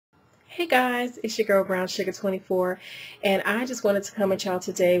Hey guys, it's your girl Brown Sugar 24, and I just wanted to come at y'all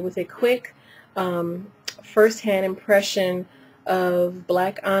today with a quick first-hand impression of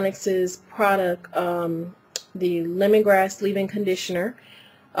Black Onyx's product, the Lemongrass Leave-In Conditioner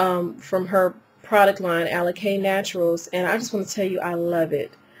from her product line Alikay Naturals, and I just want to tell you I love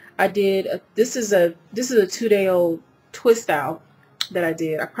it. This is a 2-day old twist out that I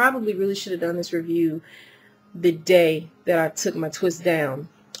did. I probably really should have done this review the day that I took my twist down.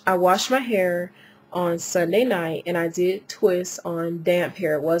 I washed my hair on Sunday night and I did twist on damp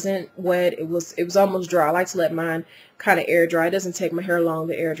hair. It wasn't wet. It was almost dry. I like to let mine kind of air dry. It doesn't take my hair long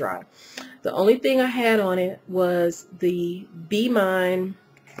to air dry. The only thing I had on it was the Be Mine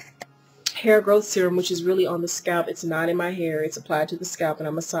hair growth serum, which is really on the scalp. It's not in my hair. It's applied to the scalp and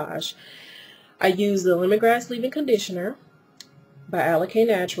I massage. I used the Lemongrass Leave-In Conditioner by Alikay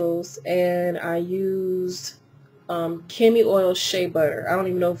Naturals, and I used Kimmy Oil Shea Butter. I don't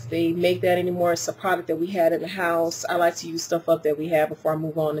even know if they make that anymore. It's a product that we had in the house. I like to use stuff up that we have before I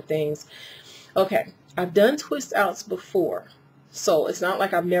move on to things. Okay, I've done twist outs before, so it's not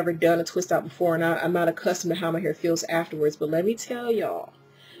like I've never done a twist out before, and I'm not accustomed to how my hair feels afterwards. But let me tell y'all,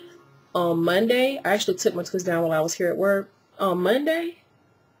 on Monday, I actually took my twist down while I was here at work. On Monday,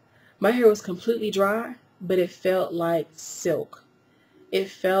 my hair was completely dry, but it felt like silk. It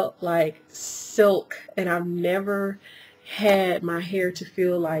felt like silk, and I've never had my hair to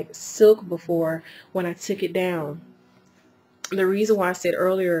feel like silk before when I took it down. The reason why I said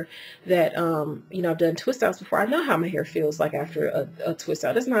earlier that I've done twist outs before, I know how my hair feels like after a twist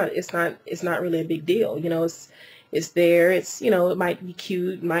out. It's not really a big deal. It's there. It might be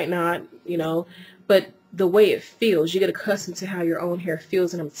cute, might not, but the way it feels, you get accustomed to how your own hair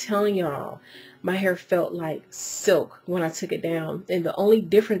feels, and I'm telling y'all, my hair felt like silk when I took it down. And the only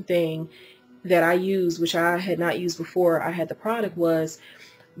different thing that I used, which I had not used before I had the product, was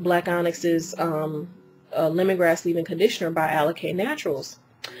Black Onyx's Lemongrass Leave-In Conditioner by Alikay Naturals.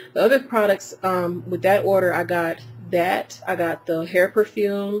 The other products with that order, I got the hair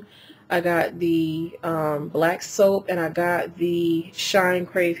perfume, I got the black soap, and I got the Shine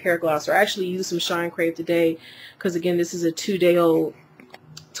Crave hair gloss. I actually used some Shine Crave today because, again, this is a 2-day-old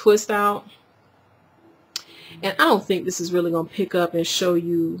twist out. And I don't think this is really going to pick up and show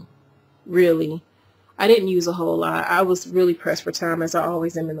you really. I didn't use a whole lot. I was really pressed for time, as I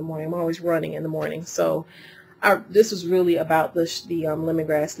always am in the morning. I'm always running in the morning. So this was really about the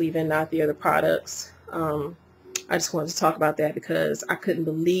Lemongrass Leave-In, not the other products. I just wanted to talk about that because I couldn't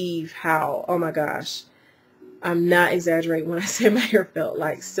believe how, oh my gosh, I'm not exaggerating when I say my hair felt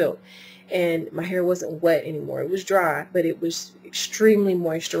like silk. And my hair wasn't wet anymore. It was dry, but it was extremely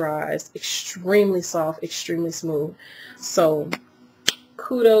moisturized, extremely soft, extremely smooth. So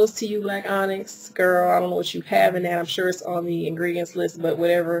kudos to you, Black Onyx. Girl, I don't know what you have in that. I'm sure it's on the ingredients list, but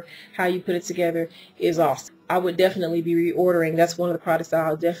whatever, how you put it together is awesome. I would definitely be reordering. That's one of the products that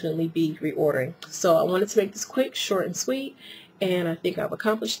I'll definitely be reordering. So I wanted to make this quick, short, and sweet, and I think I've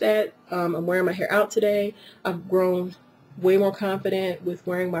accomplished that. I'm wearing my hair out today. I've grown way more confident with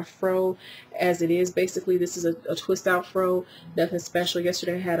wearing my fro as it is. Basically, this is a twist out fro, nothing special.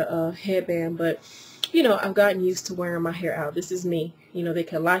 Yesterday I had a headband, but I've gotten used to wearing my hair out. This is me. They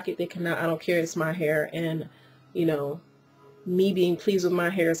can like it, they cannot. I don't care. It's my hair, and me being pleased with my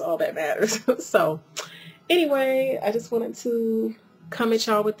hair is all that matters. So anyway, I just wanted to come at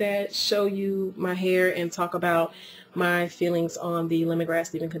y'all with that, show you my hair, and talk about my feelings on the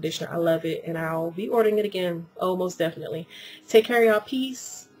Lemongrass Leave-In Conditioner. I love it, and I'll be ordering it again. Oh, most definitely. Take care, y'all.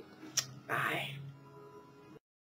 Peace. Bye.